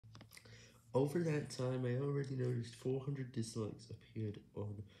Over that time, I already noticed 400 dislikes appeared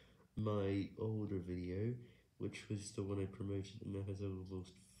on my older video, which was the one I promoted, and now has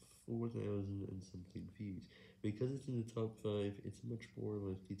almost 4,000 and something views. Because it's in the top 5, it's much more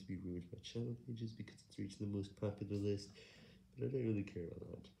likely to be ruined by channel pages because it's reached the most popular list, but I don't really care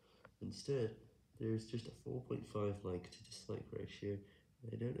about that. Instead, there's just a 4.5 like to dislike ratio,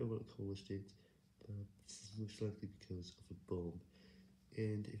 and I don't know what caused it, but this is most likely because of a bomb.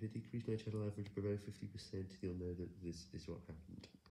 And if it decreased my channel average below 50%, you'll know that this is what happened.